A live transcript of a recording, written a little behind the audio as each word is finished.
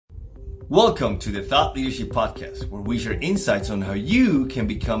Welcome to the Thought Leadership Podcast, where we share insights on how you can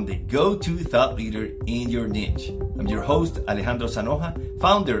become the go-to thought leader in your niche. I'm your host, Alejandro Sanoja,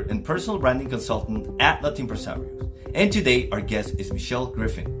 founder and personal branding consultant at Latimpresarios. And today, our guest is Michelle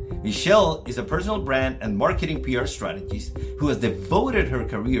Griffin. Michelle is a personal brand and marketing PR strategist who has devoted her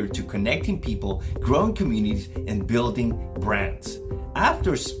career to connecting people, growing communities, and building brands.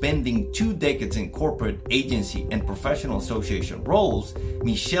 After spending 2 decades in corporate agency and professional association roles,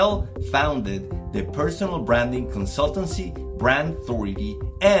 Michelle founded the personal branding consultancy, Brand Authority,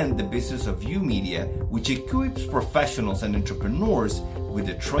 and the business of You Media, which equips professionals and entrepreneurs with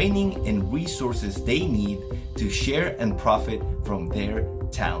the training and resources they need to share and profit from their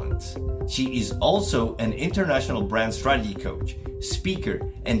talents. She is also an international brand strategy coach, speaker,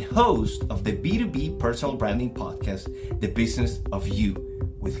 and host of the B2B personal branding podcast, The Business of You,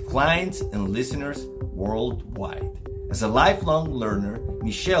 with clients and listeners worldwide. As a lifelong learner,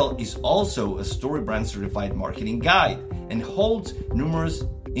 Michelle is also a StoryBrand certified marketing guide and holds numerous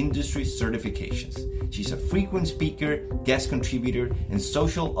industry certifications. She's a frequent speaker, guest contributor, and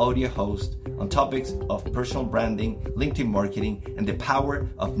social audio host on topics of personal branding, LinkedIn marketing, and the power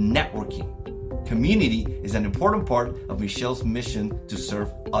of networking. Community is an important part of Michelle's mission to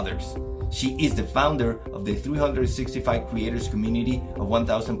serve others. She is the founder of the 365 Creators community of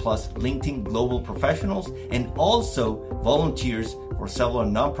 1,000 plus LinkedIn global professionals and also volunteers for several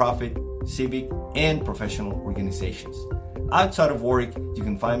nonprofit, civic, and professional organizations. Outside of work, you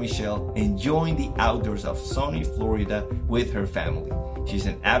can find Michelle enjoying the outdoors of sunny Florida with her family. She's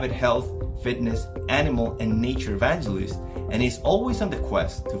an avid health, fitness, animal, and nature evangelist and is always on the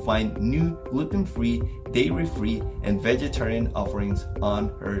quest to find new gluten-free, dairy-free, and vegetarian offerings on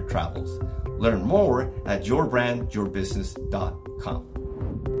her travels. Learn more at yourbrandyourbusiness.com.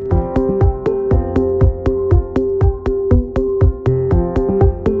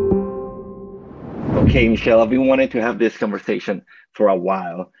 Okay, Michelle, I've been wanting to have this conversation for a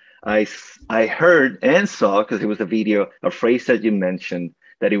while. I heard and saw, because it was a video, a phrase that you mentioned,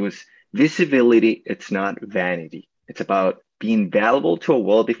 that it was visibility, it's not vanity. It's about being valuable to a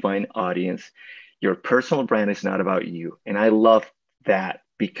well-defined audience. Your personal brand is not about you. And I love that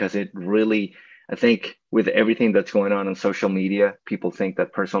because it really, I think with everything that's going on social media, people think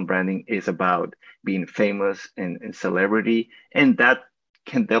that personal branding is about being famous and celebrity. And that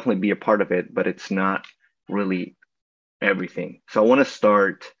can definitely be a part of it, but it's not really everything. So I want to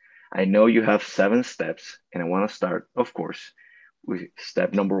start, I know you have 7 steps, and I want to start, of course, with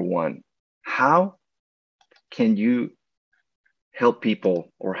step number 1. How can you help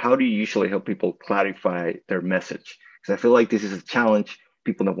people, or how do you usually help people clarify their message? Because I feel like this is a challenge.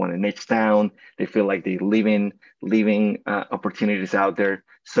 People that want to niche down, they feel like they're leaving opportunities out there.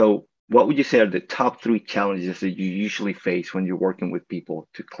 So what would you say are the top 3 challenges that you usually face when you're working with people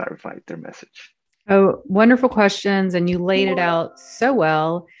to clarify their message? Oh, wonderful questions. And you laid it out so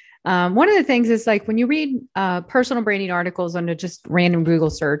well. One of the things is like when you read personal branding articles under just random Google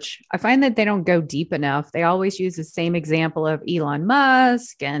search, I find that they don't go deep enough. They always use the same example of Elon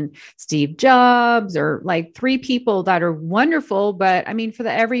Musk and Steve Jobs, or like 3 people that are wonderful. But I mean, for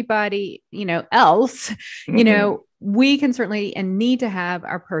everybody, else, we can certainly and need to have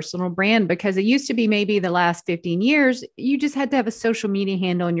our personal brand, because it used to be maybe the last 15 years, you just had to have a social media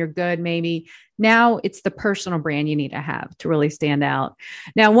handle and you're good. Maybe now it's the personal brand you need to have to really stand out.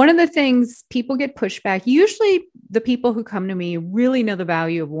 Now, one of the things people get pushback, usually the people who come to me really know the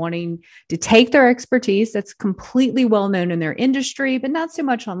value of wanting to take their expertise that's completely well-known in their industry, but not so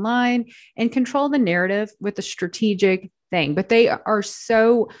much online, and control the narrative with a strategic thing. But they are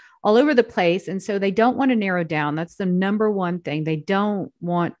so all over the place. And so they don't want to narrow down. That's the number one thing. They don't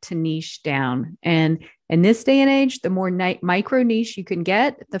want to niche down. And in this day and age, the more micro niche you can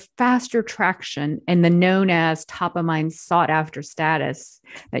get, the faster traction and the known as top of mind sought after status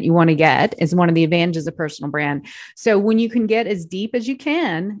that you want to get is one of the advantages of personal brand. So when you can get as deep as you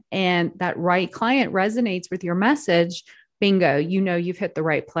can and that right client resonates with your message, bingo, you've hit the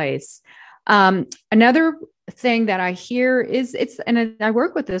right place. Another thing that I hear is and I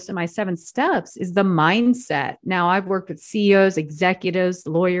work with this in my 7 steps, is the mindset. Now, I've worked with CEOs, executives,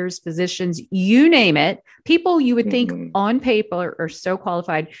 lawyers, physicians, you name it, people you would think on paper are so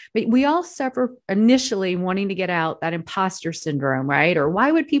qualified, but we all suffer initially wanting to get out that imposter syndrome, right? Or why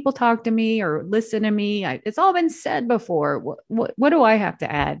would people talk to me or listen to me? It's all been said before. What do I have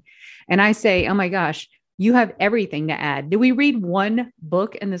to add? And I say, oh my gosh, you have everything to add. Do we read one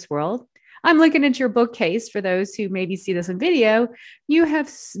book in this world? I'm looking at your bookcase. For those who maybe see this in video, you have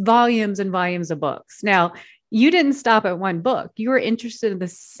volumes and volumes of books. Now, you didn't stop at one book. You were interested in the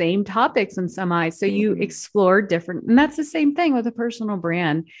same topics in some eyes. So you explored different, and that's the same thing with a personal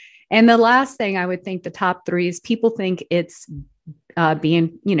brand. And the last thing I would think, the top three, is people think it's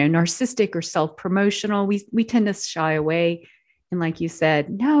being, narcissistic or self-promotional. We tend to shy away. And like you said,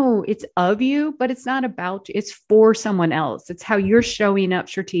 no, it's of you, but it's not about you. It's for someone else. It's how you're showing up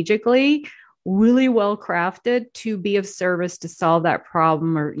strategically, really well crafted to be of service to solve that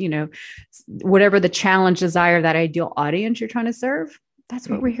problem, or, whatever the challenge, desire, that ideal audience you're trying to serve. That's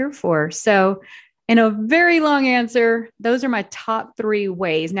what we're here for. So in a very long answer, those are my top three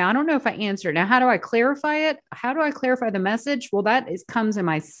ways. Now, I don't know if I answered. Now, how do I clarify it? How do I clarify the message? Well, comes in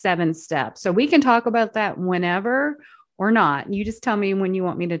my 7 steps. So we can talk about that whenever or not. You just tell me when you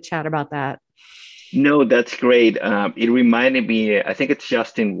want me to chat about that. No, that's great. It reminded me, I think it's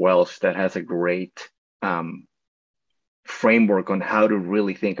Justin Welsh that has a great framework on how to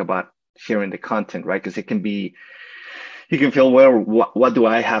really think about sharing the content, right? Because you can feel, well, what do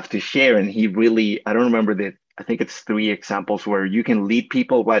I have to share? And he really, I don't remember I think it's 3 examples where you can lead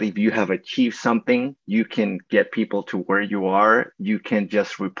people, but if you have achieved something, you can get people to where you are. You can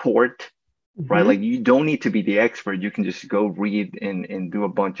just report, right? Like, you don't need to be the expert. You can just go read and do a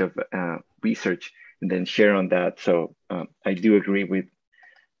bunch of research and then share on that. So I do agree with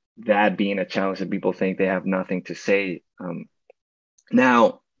that being a challenge that people think they have nothing to say.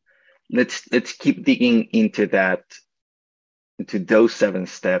 Now, let's keep digging into those 7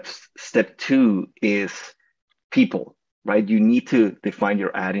 steps. Step 2 is people, right? You need to define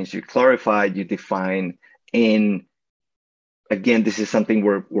your audience. You clarify, you define, and again, this is something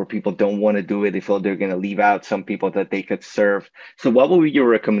where people don't want to do it. They feel they're going to leave out some people that they could serve. So what would be your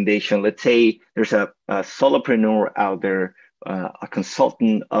recommendation? Let's say there's a solopreneur out there, a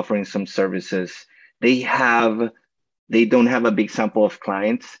consultant offering some services. They don't have a big sample of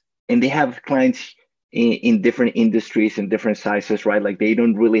clients, and they have clients in different industries and different sizes, right? Like, they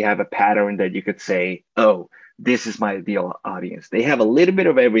don't really have a pattern that you could say, oh, this is my ideal audience. They have a little bit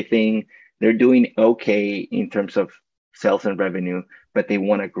of everything. They're doing okay in terms of sales and revenue, but they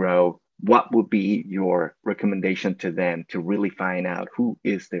want to grow. What would be your recommendation to them to really find out who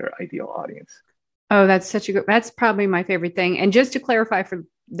is their ideal audience? Oh, that's probably my favorite thing. And just to clarify for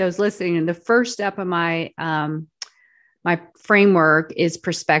those listening, the first step of my framework is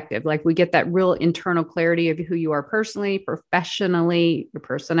perspective. Like, we get that real internal clarity of who you are personally, professionally, your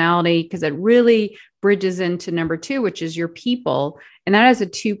personality, because it really bridges into number 2, which is your people. And that is a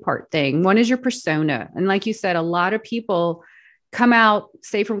 2-part thing. One is your persona. And like you said, a lot of people come out,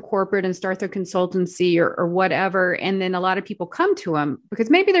 say, from corporate and start their consultancy or whatever. And then a lot of people come to them because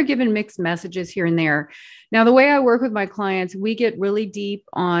maybe they're given mixed messages here and there. Now, the way I work with my clients, we get really deep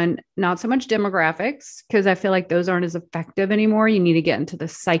on not so much demographics, because I feel like those aren't as effective anymore. You need to get into the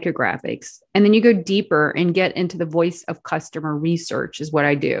psychographics. And then you go deeper and get into the voice of customer research is what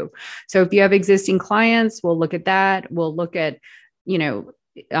I do. So if you have existing clients, we'll look at that. We'll look at,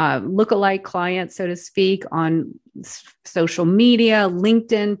 lookalike clients, so to speak, on social media,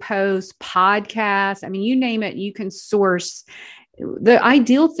 LinkedIn posts, podcasts. I mean, you name it, you can source. The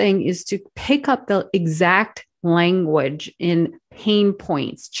ideal thing is to pick up the exact language in pain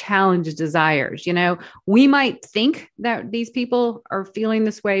points, challenges, desires. We might think that these people are feeling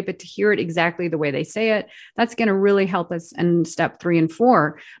this way, but to hear it exactly the way they say it, that's going to really help us in step 3 and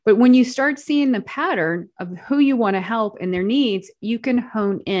 4. But when you start seeing the pattern of who you want to help and their needs, you can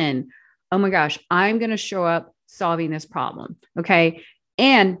hone in. Oh my gosh, I'm going to show up solving this problem. Okay.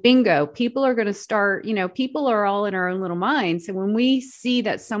 And bingo, people are going to start, people are all in our own little minds. And when we see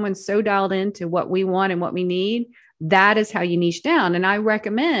that someone's so dialed into what we want and what we need, that is how you niche down. And I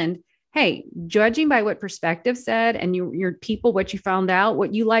recommend, hey, judging by what perspective said and your people, what you found out,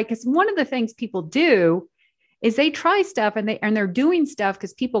 what you like, because one of the things people do is they try stuff and they're doing stuff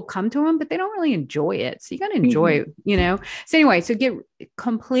because people come to them, but they don't really enjoy it. So you got to enjoy it, So anyway, so get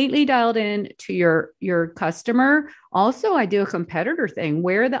completely dialed in to your customer. Also, I do a competitor thing.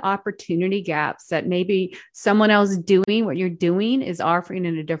 Where are the opportunity gaps that maybe someone else doing what you're doing is offering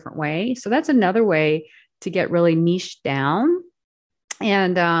in a different way? So that's another way to get really niche down.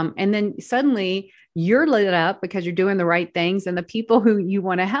 And then suddenly you're lit up because you're doing the right things, and the people who you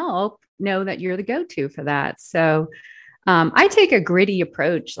want to help know that you're the go-to for that. So I take a gritty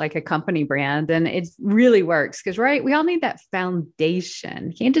approach, like a company brand, and it really works because, right, we all need that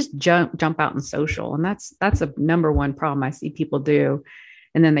foundation. You can't just jump out in social. And that's a number one problem I see people do.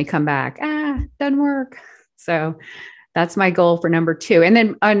 And then they come back, doesn't work. So that's my goal for number 2. And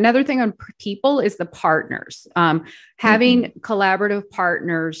then another thing on people is the partners. Having collaborative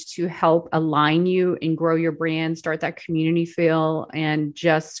partners to help align you and grow your brand, start that community feel, and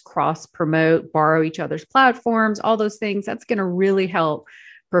just cross promote, borrow each other's platforms, all those things. That's going to really help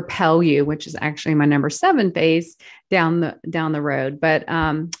propel you, which is actually my number 7 phase down the road. But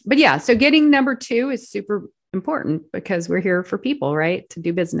yeah, so getting number 2 is super important because we're here for people, right? To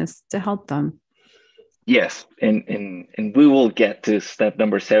do business, to help them. Yes, and we will get to step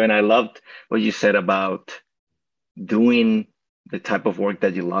number 7. I loved what you said about doing the type of work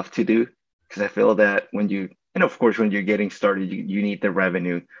that you love to do, because I feel that and of course, when you're getting started, you need the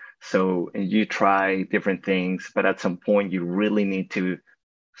revenue. So, and you try different things, but at some point, you really need to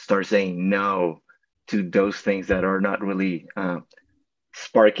start saying no to those things that are not really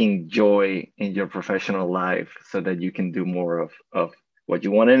sparking joy in your professional life, so that you can do more of what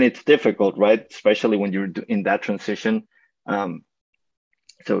you want. And it's difficult, right? Especially when you're in that transition.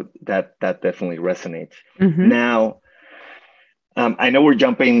 So that definitely resonates. Mm-hmm. Now, I know we're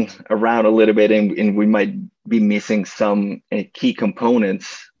jumping around a little bit, and we might be missing some key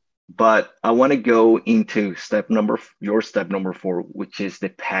components, but I want to go into your step number 4, which is the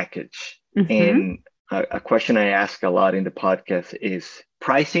package. Mm-hmm. And a question I ask a lot in the podcast is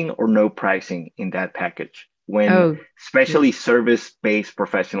pricing or no pricing in that package. When especially service-based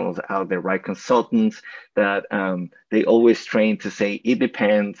professionals out there, right? Consultants that they always train to say, it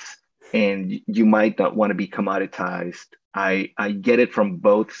depends, and you might not want to be commoditized. I get it from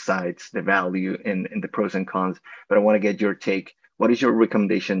both sides, the value and the pros and cons, but I want to get your take. What is your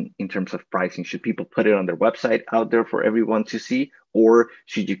recommendation in terms of pricing? Should people put it on their website out there for everyone to see, or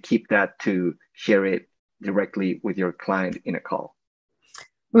should you keep that to share it directly with your client in a call?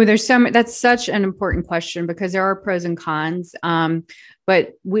 Well, that's such an important question because there are pros and cons.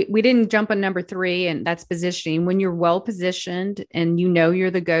 But we didn't jump on number 3, and that's positioning. When you're well positioned and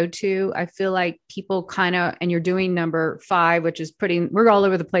you're the go-to, I feel like people and you're doing number 5, which is we're all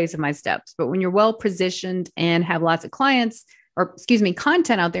over the place in my steps, but when you're well positioned and have lots of clients,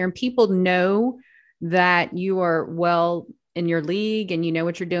 content out there, and people know that you are well in your league and you know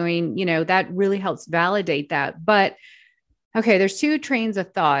what you're doing, that really helps validate that. But okay, there's 2 trains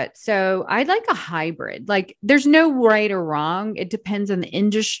of thought. So I'd like a hybrid. Like there's no right or wrong. It depends on the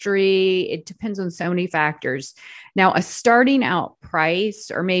industry. It depends on so many factors. Now, a starting out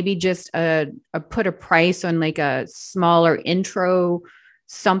price, or maybe just put a price on like a smaller intro,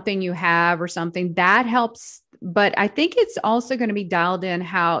 something you have or something that helps. But I think it's also going to be dialed in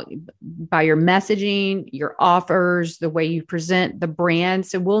by your messaging, your offers, the way you present the brand.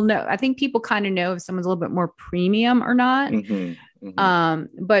 So we'll know, I think people kind of know if someone's a little bit more premium or not. Mm-hmm.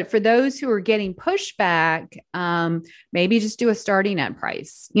 Mm-hmm. But for those who are getting pushback, maybe just do a starting at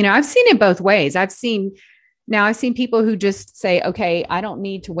price. I've seen it both ways. I've seen people who just say, okay, I don't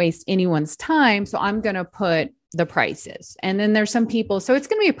need to waste anyone's time, so I'm going to put the prices. And then there's some people, so it's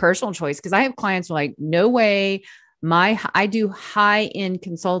going to be a personal choice, because I have clients who are like, no way, I do high-end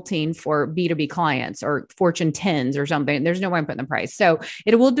consulting for B2B clients or Fortune 10s or something. There's no way I'm putting the price. So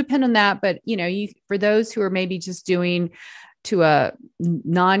it will depend on that. But, for those who are maybe just doing to a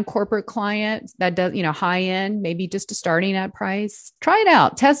non-corporate client that does, high end, maybe just a starting at price, try it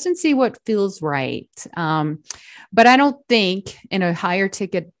out, test and see what feels right. But I don't think in a higher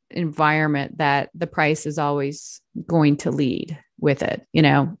ticket environment that the price is always going to lead with it,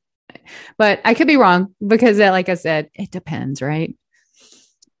 but I could be wrong, because like I said, it depends, right?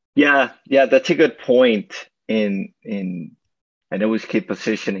 Yeah, that's a good point. In I know it's key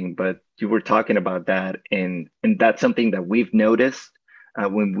positioning, but you were talking about that, and that's something that we've noticed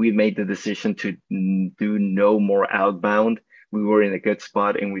when we made the decision to do no more outbound. We were in a good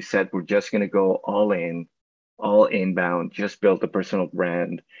spot, and we said we're just going to go all inbound, just build a personal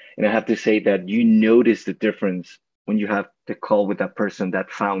brand. And I have to say that you notice the difference when you have the call with that person that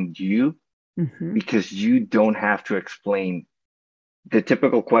found you, mm-hmm. because you don't have to explain the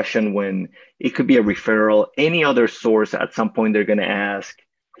typical question when it could be a referral, any other source. At some point, they're going to ask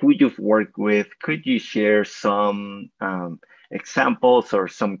who you've worked with. Could you share some examples or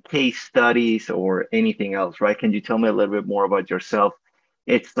some case studies or anything else, right? Can you tell me a little bit more about yourself?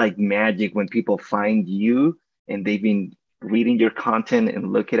 It's like magic when people find you and they've been reading your content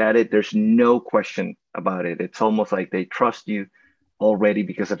and looking at it. There's no question about it. It's almost like they trust you already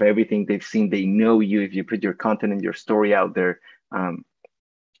because of everything they've seen. They know you if you put your content and your story out there.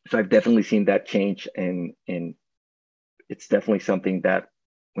 So I've definitely seen that change, and it's definitely something that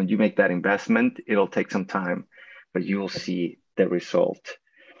when you make that investment, it'll take some time, but you will see the result.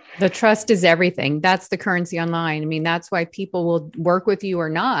 The trust is everything. That's the currency online. I mean, that's why people will work with you or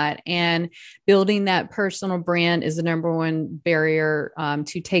not. And building that personal brand is the number one barrier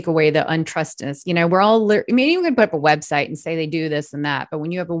to take away the untrustedness. You know, we're all, I mean, you can put up a website and say they do this and that, but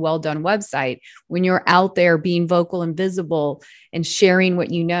when you have a well done website, when you're out there being vocal and visible and sharing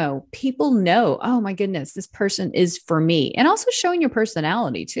what you know, people know, oh my goodness, this person is for me. And also showing your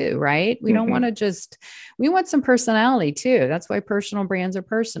personality too, right? We don't want to just, we want some personality too. That's why personal brands are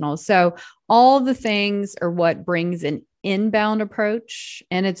personal. So all the things are what brings an inbound approach.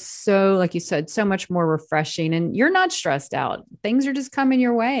 And it's so, like you said, so much more refreshing and you're not stressed out. Things are just coming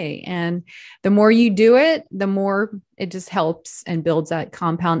your way. And the more you do it, the more it just helps and builds that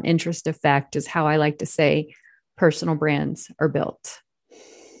compound interest effect is how I like to say personal brands are built.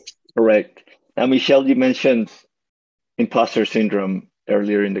 Correct. Now, Michelle, you mentioned imposter syndrome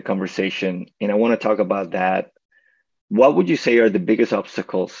earlier in the conversation, and I want to talk about that. What would you say are the biggest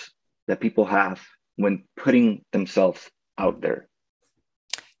obstacles that people have when putting themselves out there?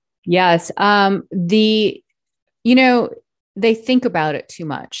 Yes. They think about it too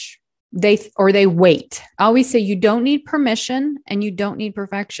much. They wait. I always say you don't need permission and you don't need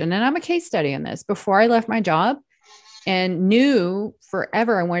perfection. And I'm a case study on this. Before I left my job and knew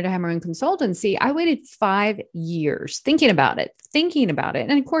forever I wanted to have my own consultancy, I waited 5 years thinking about it.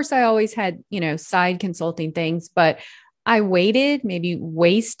 And of course I always had, side consulting things, but I waited, maybe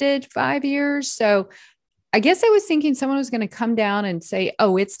wasted 5 years. So I guess I was thinking someone was going to come down and say,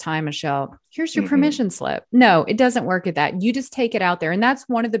 oh, it's time, Michelle, here's your permission slip. No, it doesn't work at that. You just take it out there. And that's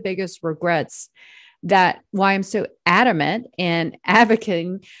one of the biggest regrets that why I'm so adamant and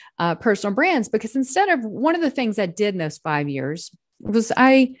advocating personal brands, because instead of one of the things I did in those 5 years was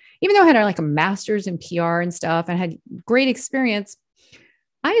even though I had like a master's in PR and stuff and had great experience,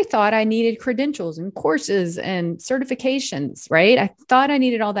 I thought I needed credentials and courses and certifications, right? I thought I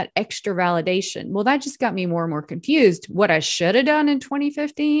needed all that extra validation. Well, that just got me more and more confused. What I should have done in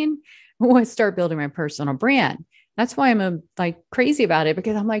 2015 was start building my personal brand. That's why I'm crazy about it,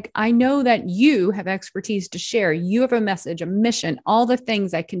 because I'm like, I know that you have expertise to share. You have a message, a mission, all the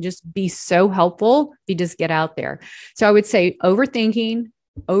things that can just be so helpful if you just get out there. So I would say overthinking,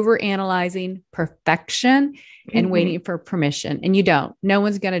 overanalyzing, perfection, and waiting for permission. And you don't. No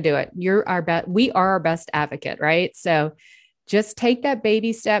one's going to do it. We are our best advocate, right? So just take that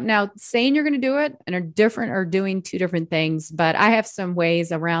baby step. Now, saying you're going to do it and are doing two different things, but I have some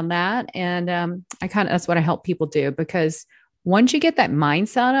ways around that. And that's what I help people do, because once you get that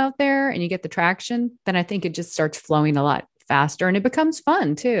mindset out there and you get the traction, then I think it just starts flowing a lot faster and it becomes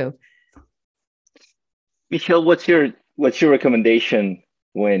fun too. Michelle, what's your recommendation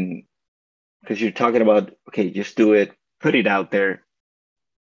because you're talking about, okay, just do it, put it out there.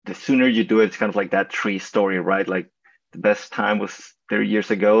 The sooner you do it, it's kind of like that tree story, right? Like the best time was 30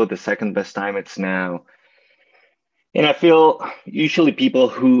 years ago. The second best time, it's now. And I feel usually people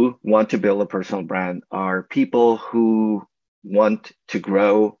who want to build a personal brand are people who want to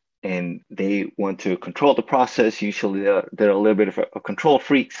grow and they want to control the process. Usually they're a little bit of a control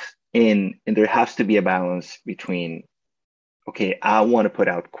freaks, and there has to be a balance between, okay, I want to put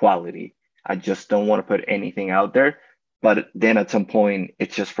out quality. I just don't want to put anything out there. But then at some point,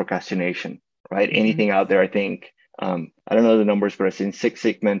 it's just procrastination, right? Anything out there, I think, I don't know the numbers, but I've seen Six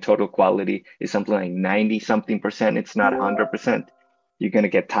Sigma total quality is something like 90-something%. It's not 100%. You're going to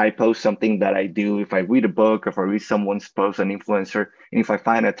get typos, something that I do. If I read a book, if I read someone's post, an influencer, and if I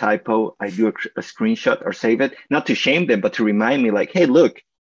find a typo, I do a screenshot or save it, not to shame them, but to remind me like, hey, look,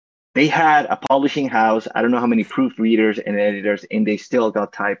 they had a publishing house. I don't know how many proofreaders and editors, and they still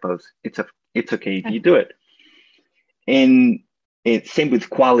got typos. It's okay. You do it. And it's same with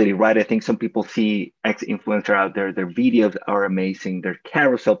quality, right? I think some people see ex-influencer out there. Their videos are amazing. Their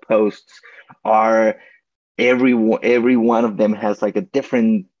carousel posts are every one of them has like a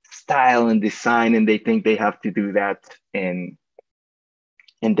different style and design, and they think they have to do that, and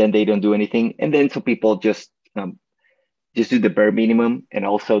then they don't do anything. And then some people just do the bare minimum, and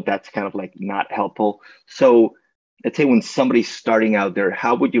also that's kind of like not helpful. So let's say when somebody's starting out there,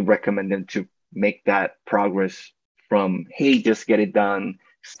 how would you recommend them to make that progress from, hey, just get it done,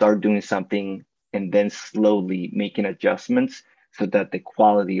 start doing something, and then slowly making adjustments so that the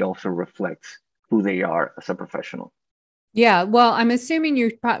quality also reflects who they are as a professional? Yeah. Well, I'm assuming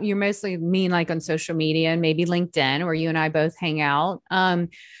you mostly mean like on social media and maybe LinkedIn, where you and I both hang out.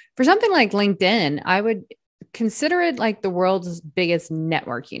 For something like LinkedIn, I would consider it like the world's biggest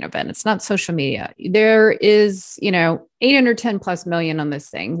networking event. It's not social media. There is, 810 plus million on this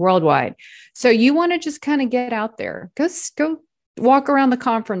thing worldwide. So you want to just kind of get out there, go walk around the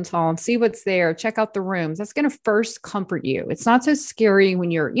conference hall and see what's there, check out the rooms. That's going to first comfort you. It's not so scary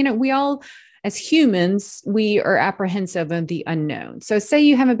when you're, we all, as humans, we are apprehensive of the unknown. So say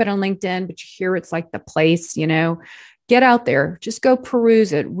you haven't been on LinkedIn, but you hear it's like the place, get out there, just go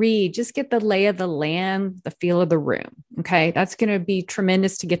peruse it, read, just get the lay of the land, the feel of the room. Okay. That's going to be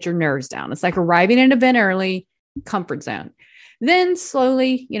tremendous to get your nerves down. It's like arriving at an event early, comfort zone. Then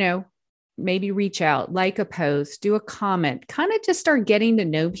slowly, maybe reach out, like a post, do a comment, kind of just start getting to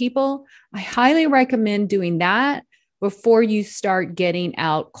know people. I highly recommend doing that before you start getting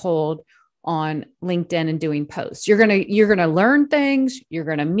out cold on LinkedIn and doing posts. You're going to learn things, you're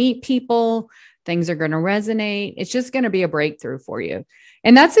going to meet people, things are going to resonate. It's just going to be a breakthrough for you.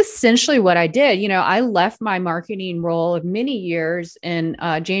 And that's essentially what I did. I left my marketing role of many years in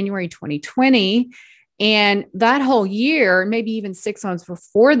January 2020. And that whole year, maybe even 6 months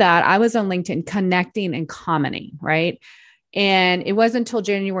before that, I was on LinkedIn connecting and commenting, right? And it wasn't until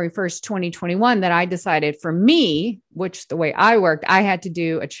January 1st, 2021 that I decided for me, which the way I worked, I had to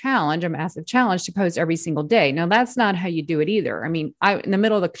do a massive challenge to post every single day. Now, that's not how you do it either. I mean, in the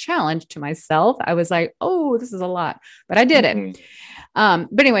middle of the challenge to myself, I was like, oh, this is a lot, but I did it.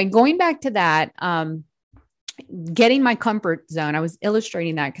 But anyway, going back to that, getting my comfort zone, I was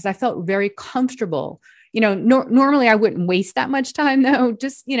illustrating that because I felt very comfortable. Normally I wouldn't waste that much time though,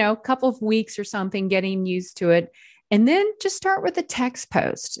 just, a couple of weeks or something, getting used to it. And then just start with a text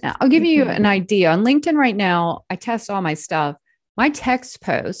post. Now, I'll give you an idea. On LinkedIn right now, I test all my stuff. My text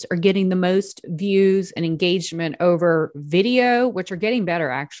posts are getting the most views and engagement over video, which are getting better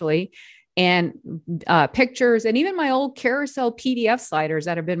actually, and pictures, and even my old carousel PDF sliders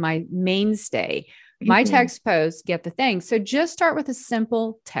that have been my mainstay. My text posts get the thing. So just start with a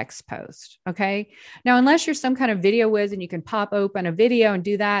simple text post. Okay. Now, unless you're some kind of video whiz and you can pop open a video and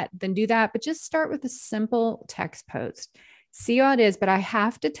do that, then do that. But just start with a simple text post. See how it is. But I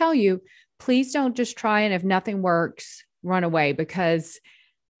have to tell you, please don't just try, and if nothing works, run away, because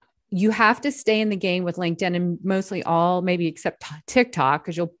you have to stay in the game with LinkedIn, and mostly all, maybe except TikTok,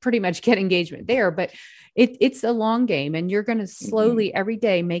 because you'll pretty much get engagement there. But it's a long game, and you're going to slowly every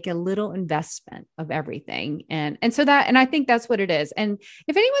day make a little investment of everything. And I think that's what it is. And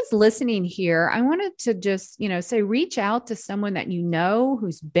if anyone's listening here, I wanted to just, say, reach out to someone that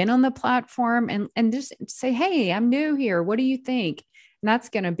who's been on the platform, and just say, hey, I'm new here. What do you think? And that's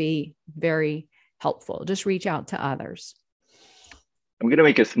going to be very helpful. Just reach out to others. I'm going to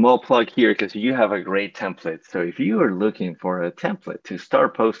make a small plug here because you have a great template. So if you are looking for a template to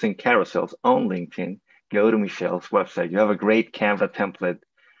start posting carousels on LinkedIn, go to Michelle's website. You have a great Canva template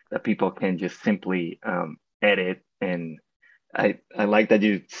that people can just simply edit. And I like that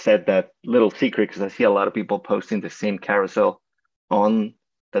you said that little secret, because I see a lot of people posting the same carousel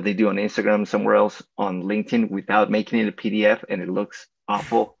that they do on Instagram somewhere else on LinkedIn without making it a PDF, and it looks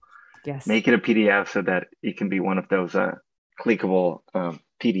awful. Yes. Make it a PDF so that it can be one of those clickable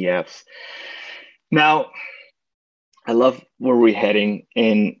PDFs. Now, I love where we're heading,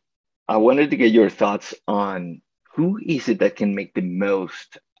 and I wanted to get your thoughts on who is it that can make the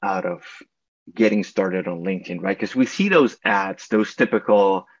most out of getting started on LinkedIn, right? Because we see those ads, those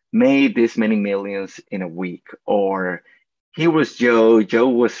typical made this many millions in a week, or here was Joe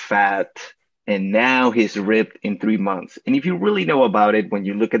was fat and now he's ripped in 3 months. And if you really know about it, when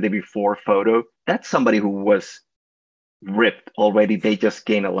you look at the before photo, that's somebody who was ripped already. They just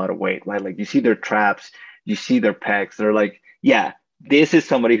gained a lot of weight, right? Like you see their traps, you see their pecs. They're like, yeah, this is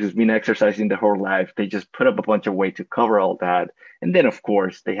somebody who's been exercising their whole life. They just put up a bunch of weight to cover all that. And then, of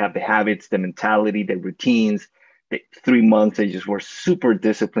course, they have the habits, the mentality, the routines. 3 months, they just were super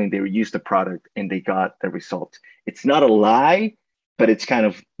disciplined. They used the product and they got the results. It's not a lie, but it's kind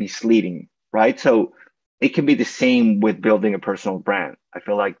of misleading, right? So it can be the same with building a personal brand. I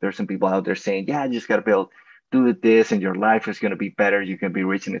feel like there's some people out there saying, yeah, you just got to do this and your life is going to be better. You can be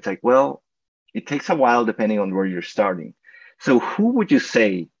rich. And it's like, well, it takes a while depending on where you're starting. So who would you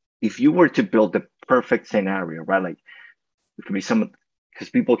say, if you were to build the perfect scenario, right? Like it could be someone, because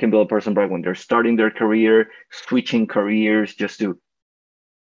people can build a personal brand when they're starting their career, switching careers just to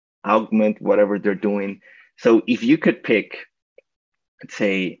augment whatever they're doing. So if you could pick, let's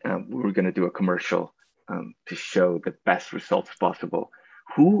say we're going to do a commercial to show the best results possible,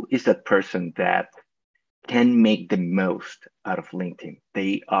 who is that person that can make the most out of LinkedIn?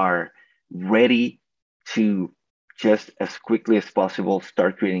 They are ready to just as quickly as possible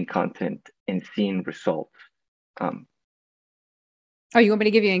start creating content and seeing results. You want me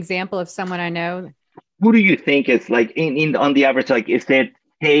to give you an example of someone I know? Who do you think is like on the average, like is it,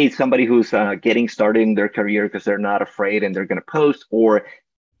 hey, somebody who's getting started in their career because they're not afraid and they're going to post, or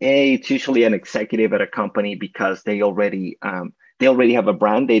It's usually an executive at a company because they already have a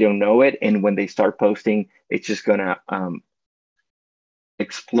brand. They don't know it, and when they start posting, it's just gonna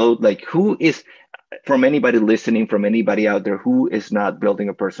explode. Like, who is, from anybody listening, from anybody out there, who is not building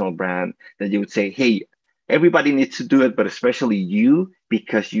a personal brand that you would say, hey, everybody needs to do it, but especially you,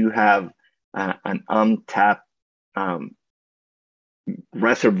 because you have an untapped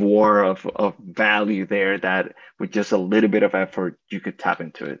reservoir of value there that with just a little bit of effort, you could tap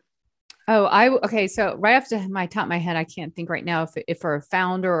into it. Oh, okay. So right off the my top of my head, I can't think right now if for a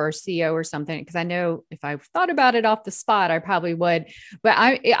founder or CEO or something, because I know if I thought about it off the spot, I probably would. But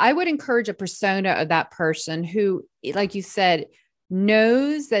I would encourage a persona of that person who, like you said,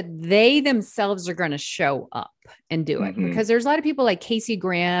 knows that they themselves are going to show up and do it. Because there's a lot of people like Casey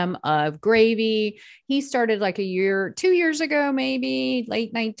Graham of Gravy. He started like 2 years ago, maybe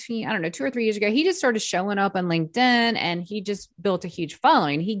late 19, I don't know, 2 or 3 years ago. He just started showing up on LinkedIn and he just built a huge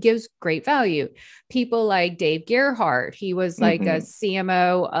following. He gives great value. People like Dave Gerhardt, he was like a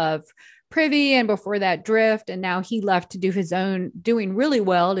CMO of Privy and before that Drift. And now he left to do his own, doing really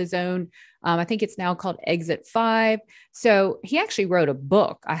well at his own. I think it's now called Exit 5. So he actually wrote a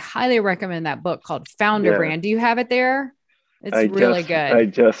book. I highly recommend that book called Founder Brand. Do you have it there? It's really good. I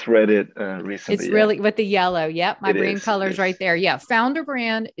just read it recently. It's really with the yellow. Yep. My brain colors right there. Yeah. Founder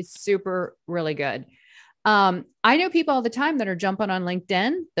Brand is super, really good. I know people all the time that are jumping on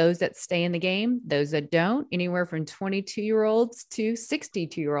LinkedIn, those that stay in the game, those that don't, anywhere from 22-year-olds to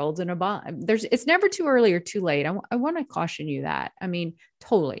 62-year-olds and above. It's never too early or too late. I want to caution you that. I mean,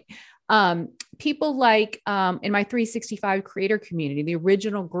 totally. People like in my 365 creator community, the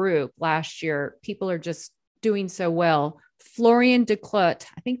original group last year, people are just doing so well. Florian Declut,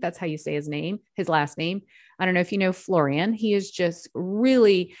 I think that's how you say his last name. I don't know if you know Florian. He is just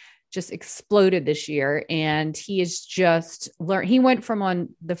really just exploded this year. And he is just learned. He went from on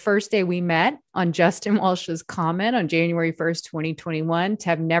the first day we met on Justin Walsh's comment on January 1st, 2021, to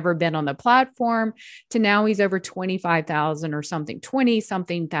have never been on the platform to now he's over 25,000 or something, 20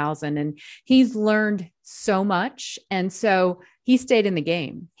 something thousand. And he's learned so much. And so he stayed in the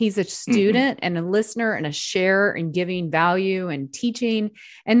game. He's a student and a listener and a sharer and giving value and teaching.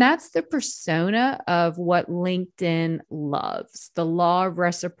 And that's the persona of what LinkedIn loves. The law of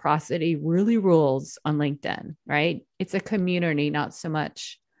reciprocity really rules on LinkedIn, right? It's a community, not so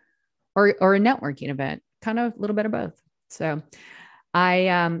much, or a networking event, kind of a little bit of both. So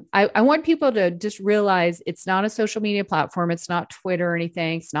I want people to just realize it's not a social media platform. It's not Twitter or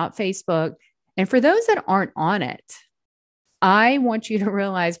anything. It's not Facebook. And for those that aren't on it, I want you to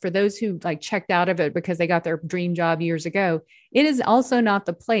realize, for those who like checked out of it because they got their dream job years ago, it is also not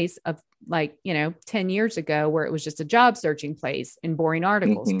the place of 10 years ago where it was just a job searching place and boring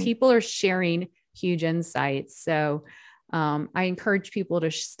articles. People are sharing huge insights. So I encourage people to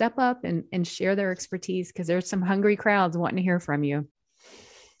step up and share their expertise because there's some hungry crowds wanting to hear from you.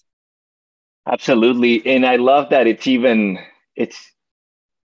 Absolutely. And I love that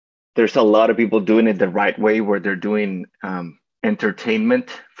there's a lot of people doing it the right way where they're doing entertainment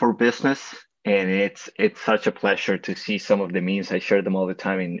for business. And it's such a pleasure to see some of the memes. I share them all the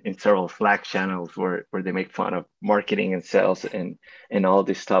time in several Slack channels where they make fun of marketing and sales and all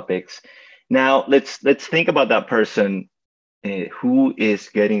these topics. Now let's think about that person who is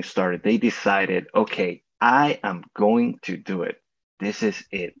getting started. They decided, okay, I am going to do it. This is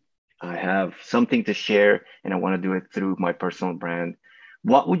it. I have something to share and I want to do it through my personal brand.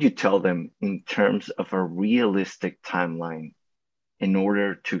 What would you tell them in terms of a realistic timeline in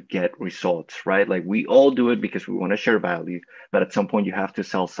order to get results, right? Like, we all do it because we want to share value, but at some point you have to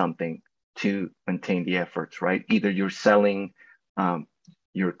sell something to maintain the efforts, right? Either you're selling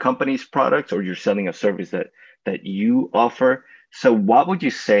your company's products or you're selling a service that you offer. So what would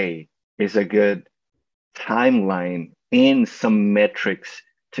you say is a good timeline and some metrics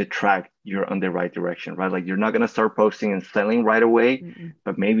to track you're on the right direction, right? Like, you're not going to start posting and selling right away,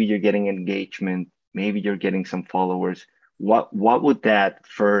 but maybe you're getting engagement, maybe you're getting some followers. What would that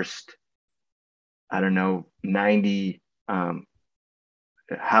first, 90,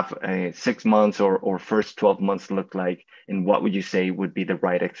 have a 6 months or first 12 months look like? And what would you say would be the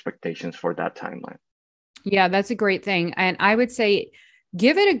right expectations for that timeline? Yeah, that's a great thing. And I would say,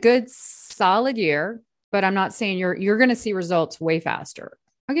 give it a good solid year, but I'm not saying you're going to see results way faster.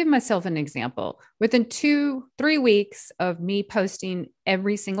 I'll give myself an example. Within 2-3 weeks of me posting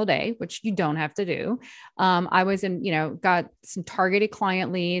every single day, which you don't have to do, I was got some targeted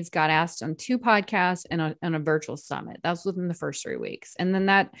client leads, got asked on 2 podcasts and on a virtual summit. That was within the first 3 weeks. And then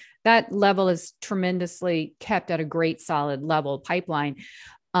that level is tremendously kept at a great solid level pipeline.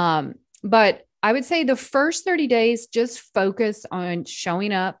 But I would say the first 30 days, just focus on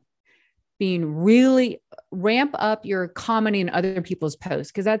showing up, being really ramp up your commenting on other people's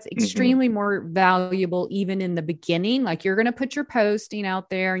posts, because that's extremely more valuable even in the beginning. Like you're going to put your posting out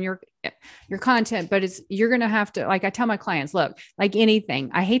there and your content, but you're going to have to, like I tell my clients, look, like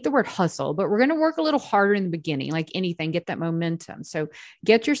anything, I hate the word hustle, but we're going to work a little harder in the beginning, like anything, get that momentum. So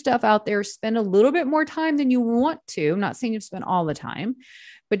get your stuff out there, spend a little bit more time than you want to. I'm not saying you spend all the time,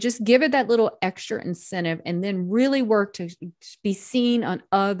 but just give it that little extra incentive and then really work to be seen on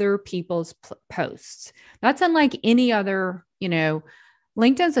other people's posts. That's unlike any other,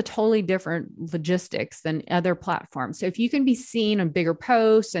 LinkedIn's a totally different logistics than other platforms. So if you can be seen on bigger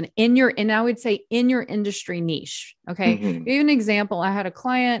posts and I would say in your industry niche, okay. Give you an example. I had a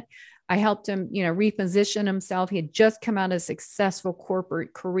client, I helped him, reposition himself. He had just come out of a successful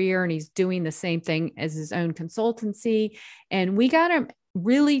corporate career and he's doing the same thing as his own consultancy. And we got him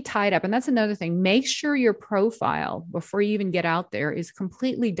really tied up. And that's another thing. Make sure your profile before you even get out there is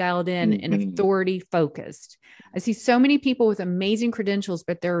completely dialed in and authority focused. I see so many people with amazing credentials,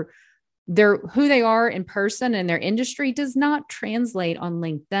 but they're who they are in person and their industry does not translate on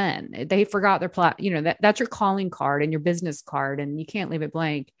LinkedIn. They forgot their that's your calling card and your business card, and you can't leave it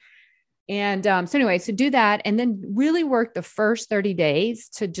blank. And so do that and then really work the first 30 days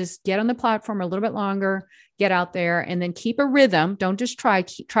to just get on the platform a little bit longer, get out there and then keep a rhythm. Don't just try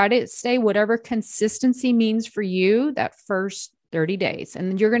to stay whatever consistency means for you that first 30 days.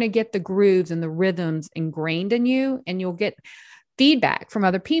 And you're going to get the grooves and the rhythms ingrained in you and you'll get feedback from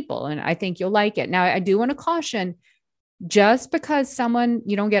other people. And I think you'll like it. Now, I do want to caution, just because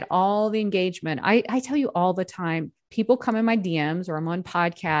you don't get all the engagement. I tell you all the time, people come in my DMs or I'm on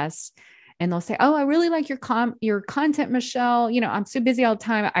podcasts and they'll say, oh, I really like your content, Michelle. I'm so busy all the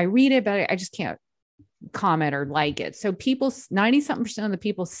time. I read it, but I just can't comment or like it. So 90-something% of the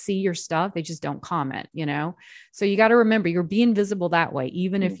people see your stuff. They just don't comment, so you got to remember you're being visible that way,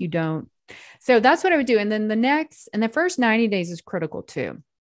 even if you don't. So that's what I would do. And then the first 90 days is critical too.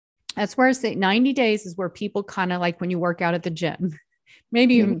 That's where I say 90 days is where people kind of like when you work out at the gym,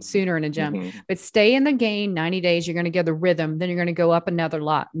 maybe even sooner in a gym, but stay in the game 90 days. You're going to get the rhythm. Then you're going to go up another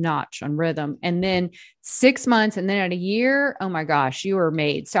notch on rhythm. And then 6 months and then at a year, oh my gosh, you are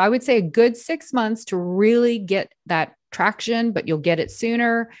made. So I would say a good 6 months to really get that traction, but you'll get it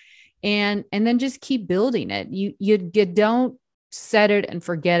sooner. And then just keep building it. You don't set it and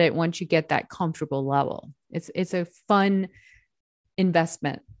forget it once you get that comfortable level. It's a fun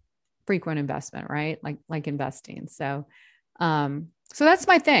investment, frequent investment, right? Like investing. So that's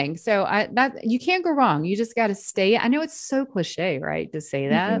my thing. So you can't go wrong. You just got to stay. I know it's so cliche, right, to say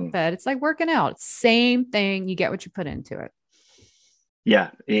that, but it's like working out. Same thing. You get what you put into it.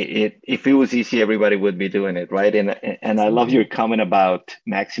 Yeah. If it was easy, everybody would be doing it, right? And I love your comment about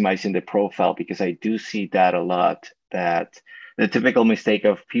maximizing the profile, because I do see that a lot, that the typical mistake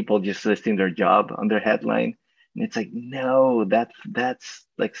of people just listing their job on their headline. And it's like, no, that's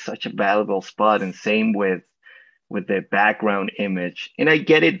like such a valuable spot. And same with the background image. And I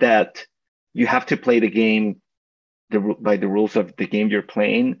get it that you have to play the game by the rules of the game you're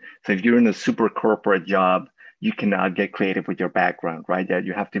playing. So if you're in a super corporate job, you cannot get creative with your background, right? That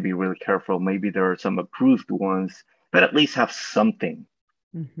you have to be really careful. Maybe there are some approved ones, but at least have something,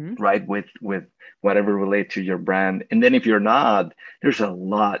 right? With whatever relates to your brand. And then if you're not, there's a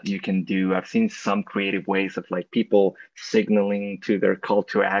lot you can do. I've seen some creative ways of like people signaling to their call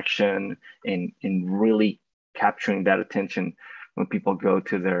to action and really capturing that attention when people go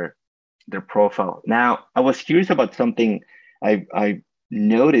to their profile. Now, I was curious about something I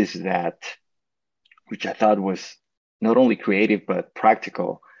noticed that, which I thought was not only creative, but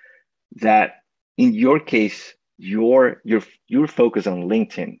practical, that in your case, you're focused on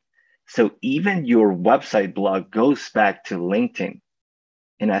LinkedIn. So even your website blog goes back to LinkedIn.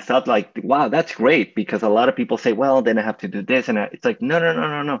 And I thought like, wow, that's great, because a lot of people say, well, then I have to do this. And it's like,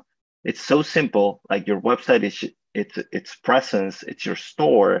 no. It's so simple. Like your website is its presence, it's your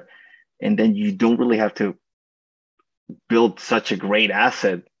store. And then you don't really have to build such a great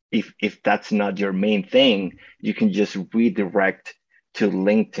asset. If that's not your main thing, you can just redirect to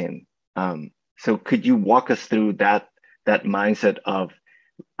LinkedIn. So could you walk us through that mindset of,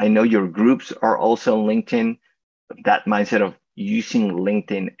 I know your groups are also on LinkedIn, that mindset of using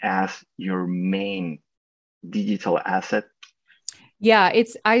LinkedIn as your main digital asset? Yeah,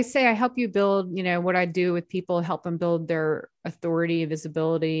 I help you build, what I do with people, help them build their authority,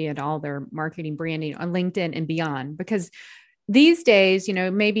 visibility, and all their marketing branding on LinkedIn and beyond, because these days,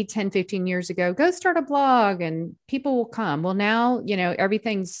 maybe 10, 15 years ago, go start a blog and people will come. Well, now,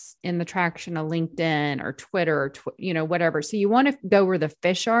 everything's in the traction of LinkedIn or Twitter or, whatever. So you want to go where the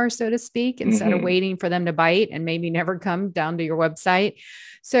fish are, so to speak, instead of waiting for them to bite and maybe never come down to your website.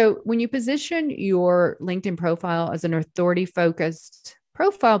 So when you position your LinkedIn profile as an authority focused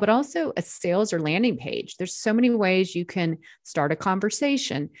profile, but also a sales or landing page, there's so many ways you can start a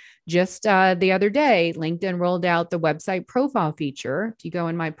conversation. Just the other day, LinkedIn rolled out the website profile feature. If you go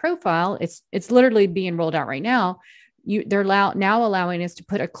in my profile, it's literally being rolled out right now. They're now allowing us to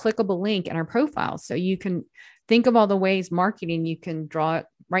put a clickable link in our profile. So you can think of all the ways marketing you can draw it.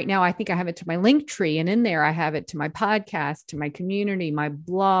 Right now, I think I have it to my link tree, and in there I have it to my podcast, to my community, my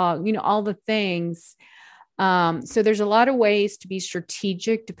blog, all the things. So there's a lot of ways to be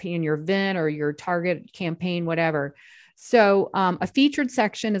strategic depending on your event or your target campaign, whatever. So a featured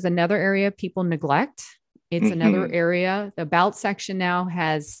section is another area people neglect. It's another area. The about section now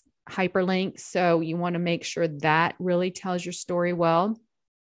has hyperlinks. So you want to make sure that really tells your story well.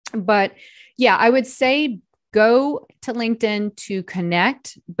 But yeah, I would say go to LinkedIn to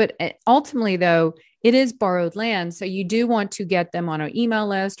connect. But ultimately, though, it is borrowed land. So you do want to get them on an email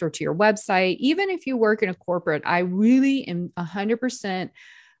list or to your website. Even if you work in a corporate, I really am 100%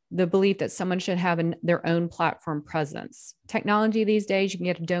 the belief that someone should have their own platform presence. Technology these days, you can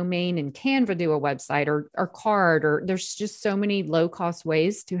get a domain and Canva do a website or card, or there's just so many low cost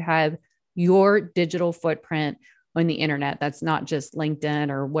ways to have your digital footprint on the internet. That's not just LinkedIn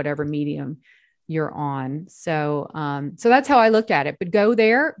or whatever medium you're on. So that's how I looked at it, but go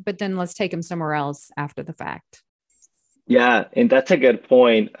there, but then let's take them somewhere else after the fact. Yeah. And that's a good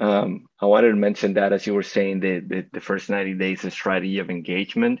point. I wanted to mention that as you were saying, the first 90 days of strategy of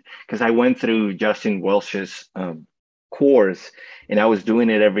engagement, because I went through Justin Welch's course and I was doing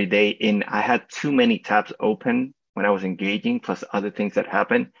it every day. And I had too many tabs open when I was engaging, plus other things that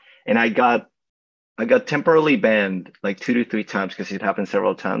happened. And I got temporarily banned like 2 to 3 times because it happened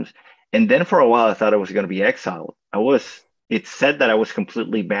several times. And then for a while, I thought I was going to be exiled. It said that I was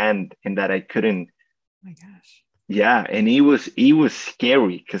completely banned and that I couldn't. Oh my gosh. Yeah. And it was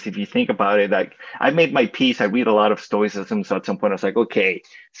scary because if you think about it, like I made my peace. I read a lot of Stoicism. So at some point I was like, okay,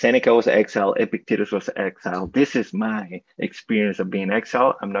 Seneca was exiled. Epictetus was exiled. This is my experience of being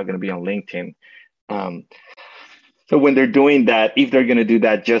exiled. I'm not going to be on LinkedIn. So when they're doing that, if they're going to do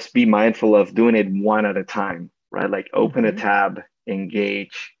that, just be mindful of doing it one at a time, right? Like open a tab,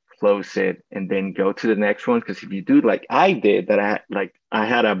 engage, close it, and then go to the next one. Because if you do like I did, that I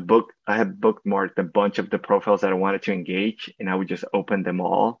had bookmarked a bunch of the profiles that I wanted to engage, and I would just open them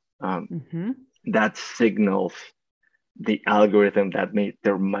all. That signals the algorithm that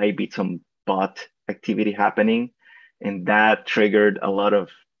there might be some bot activity happening, and that triggered a lot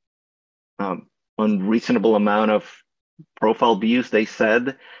of unreasonable amount of profile views, they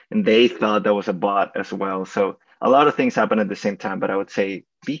said, and they thought that was a bot as well. So a lot of things happen at the same time, but I would say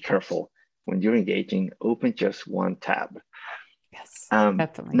be careful when you're engaging. Open just one tab. Yes,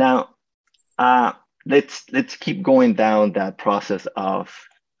 definitely. Now, let's keep going down that process of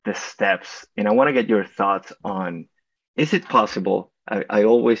the steps, and I want to get your thoughts on: is it possible? I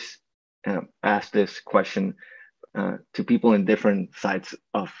always ask this question to people in different sides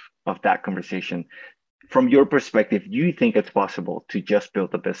of that conversation. From your perspective, do you think it's possible to just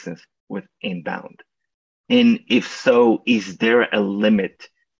build a business with inbound? And if so, is there a limit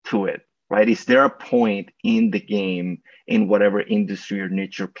to it, right? Is there a point in the game, in whatever industry or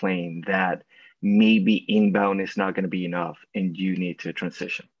niche you're playing, that maybe inbound is not going to be enough and you need to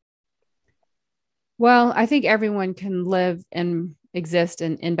transition? Well, I think everyone can live and exist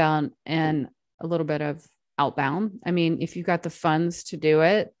in inbound and a little bit of outbound. I mean, if you've got the funds to do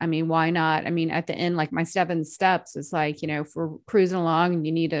it, I mean, why not? I mean, at the end, like my 7 steps is like, if we're cruising along and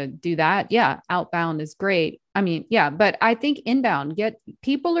you need to do that, yeah, outbound is great. I mean, yeah, but I think inbound,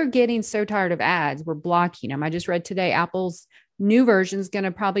 people are getting so tired of ads. We're blocking them. I just read today, Apple's new version is going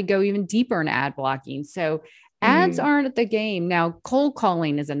to probably go even deeper in ad blocking. So ads aren't the game. Now, cold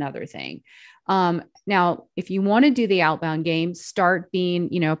calling is another thing. Now, if you want to do the outbound game, start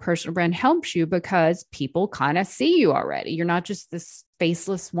being, a personal brand helps you because people kind of see you already. You're not just this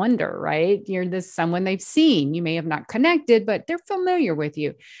faceless wonder, right? You're this someone they've seen. You may have not connected, but they're familiar with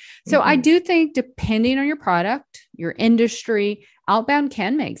you. So I do think depending on your product, your industry, outbound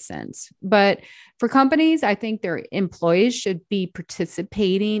can make sense. But for companies, I think their employees should be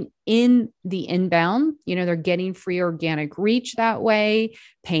participating in the inbound. They're getting free organic reach that way.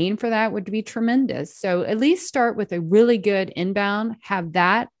 Paying for that would be tremendous. So at least start with a really good inbound, have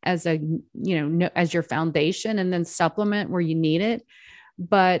that as as your foundation, and then supplement where you need it.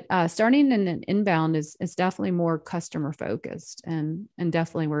 But starting in an inbound is definitely more customer focused and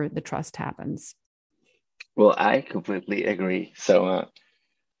definitely where the trust happens. Well, I completely agree. So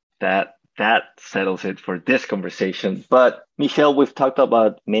that settles it for this conversation. But Michelle, we've talked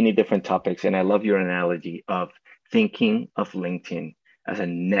about many different topics, and I love your analogy of thinking of LinkedIn as a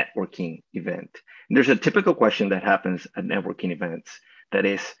networking event. And there's a typical question that happens at networking events that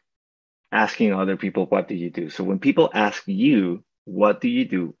is asking other people, what do you do? So when people ask you, what do you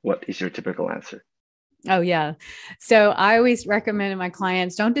do? What is your typical answer? Oh, yeah. So I always recommend to my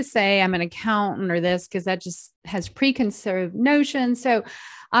clients, don't just say I'm an accountant or this, because that just has preconceived notions. So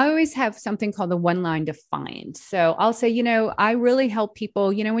I always have something called the one line defined. So I'll say, I really help people,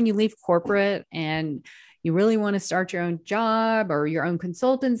 when you leave corporate and you really want to start your own job or your own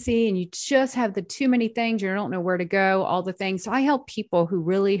consultancy and you just have the too many things, you don't know where to go, all the things. So I help people who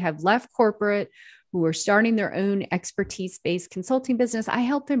really have left corporate, who are starting their own expertise-based consulting business. I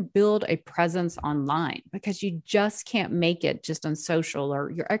help them build a presence online because you just can't make it just on social, or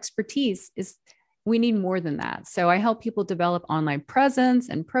your expertise is, we need more than that. So I help people develop online presence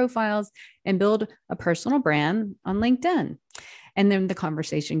and profiles and build a personal brand on LinkedIn. And then the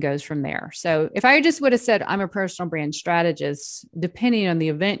conversation goes from there. So if I just would have said, I'm a personal brand strategist, depending on the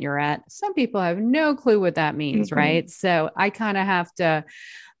event you're at, some people have no clue what that means, right? So I kind of have to,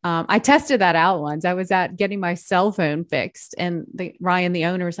 I tested that out once. I was at getting my cell phone fixed, and Ryan, the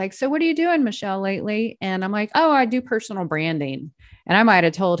owner, was like, so what are you doing, Michelle, lately? And I'm like, oh, I do personal branding. And I might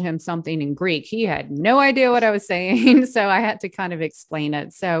have told him something in Greek. He had no idea what I was saying. So I had to kind of explain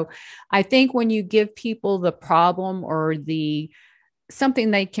it. So I think when you give people the problem or something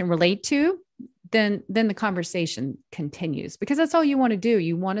they can relate to, then the conversation continues, because that's all you want to do.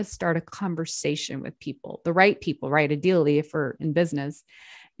 You want to start a conversation with people, the right people, right? Ideally, if we're in business.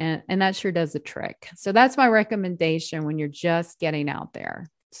 And that sure does the trick. So that's my recommendation when you're just getting out there.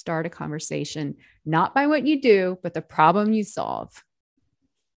 Start a conversation, not by what you do, but the problem you solve.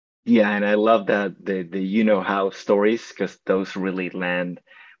 Yeah, and I love that the how stories, because those really land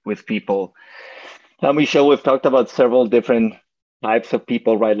with people. Now, Michelle, we've talked about several different types of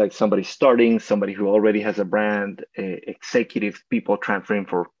people, right? Like somebody starting, somebody who already has a brand, executive people transferring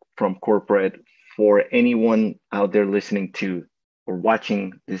from corporate. For anyone out there listening to or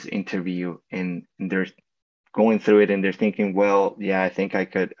watching this interview and they're going through it and they're thinking, well, yeah, I think I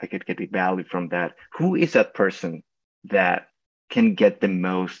could get the value from that. Who is that person that can get the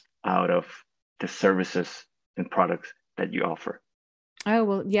most out of the services and products that you offer? Oh,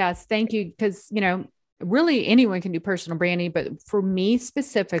 well, yes. Thank you. Because, really anyone can do personal branding, but for me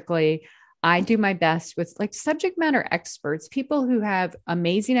specifically, I do my best with like subject matter experts, people who have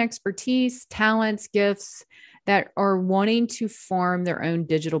amazing expertise, talents, gifts that are wanting to form their own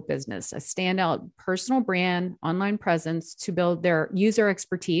digital business, a standout personal brand, online presence to build their user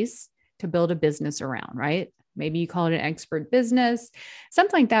expertise to build a business around, right? Maybe you call it an expert business,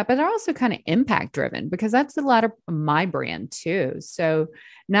 something like that, but they're also kind of impact driven, because that's a lot of my brand too. So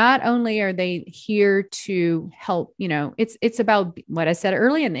not only are they here to help, it's about what I said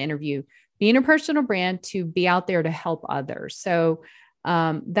early in the interview, being a personal brand to be out there to help others. So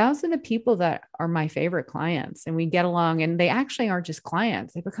those are the people that are my favorite clients, and we get along, and they actually aren't just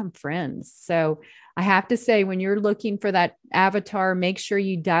clients, they become friends. So I have to say, when you're looking for that avatar, make sure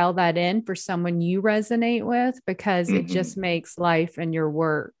you dial that in for someone you resonate with, because it just makes life and your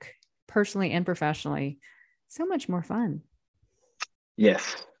work personally and professionally so much more fun.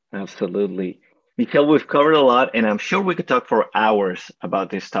 Yes, absolutely. Michelle, we've covered a lot, and I'm sure we could talk for hours about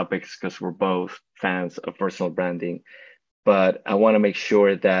these topics because we're both fans of personal branding. But I want to make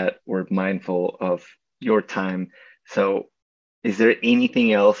sure that we're mindful of your time. So is there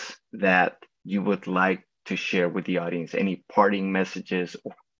anything else that you would like to share with the audience? Any parting messages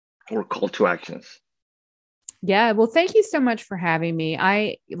or call to actions? Yeah, well, thank you so much for having me.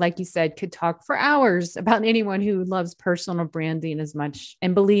 I, like you said, could talk for hours about anyone who loves personal branding as much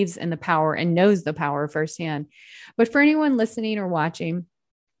and believes in the power and knows the power firsthand. But for anyone listening or watching,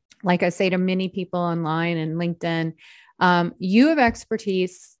 like I say to many people online and LinkedIn, you have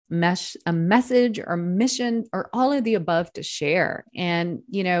expertise, a message or mission or all of the above to share. And,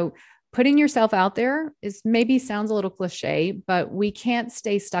 putting yourself out there is maybe sounds a little cliche, but we can't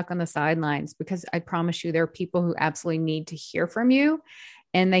stay stuck on the sidelines, because I promise you, there are people who absolutely need to hear from you,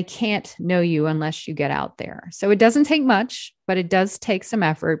 and they can't know you unless you get out there. So it doesn't take much, but it does take some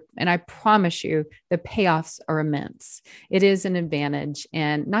effort. And I promise you, the payoffs are immense. It is an advantage,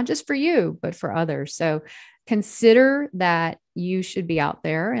 and not just for you, but for others. So consider that you should be out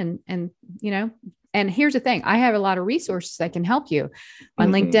there and here's the thing, I have a lot of resources that can help you.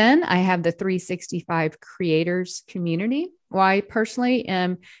 On LinkedIn, I have the 365 creators community. Well, I personally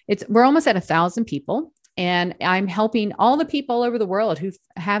am, we're almost at 1,000 people. And I'm helping all the people all over the world who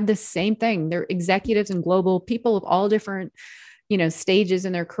have the same thing. They're executives and global people of all different, stages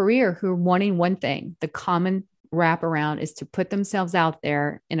in their career who are wanting one thing. The common wraparound is to put themselves out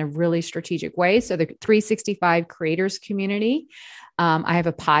there in a really strategic way. So the 365 creators community. I have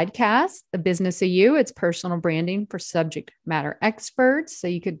a podcast, The Business of You. It's personal branding for subject matter experts. So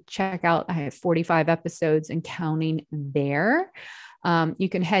you could check out, I have 45 episodes and counting there. You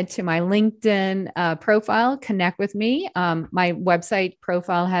can head to my LinkedIn profile, connect with me. My website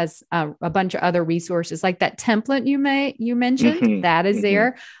profile has a bunch of other resources like that template you mentioned. That is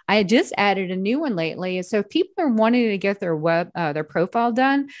there. I just added a new one lately. So if people are wanting to get their profile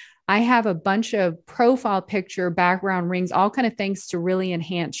done, I have a bunch of profile picture, background rings, all kind of things to really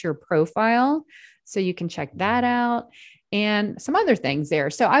enhance your profile. So you can check that out. And some other things there.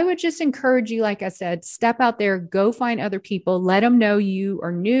 So I would just encourage you, like I said, step out there, go find other people, let them know you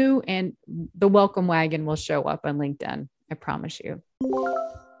are new, and the welcome wagon will show up on LinkedIn. I promise you.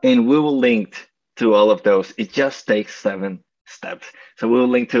 And we will link to all of those. It just takes 7 steps. So we will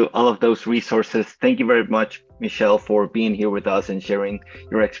link to all of those resources. Thank you very much, Michelle, for being here with us and sharing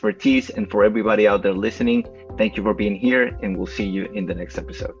your expertise. And for everybody out there listening, thank you for being here, and we'll see you in the next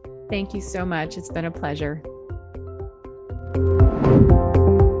episode. Thank you so much. It's been a pleasure.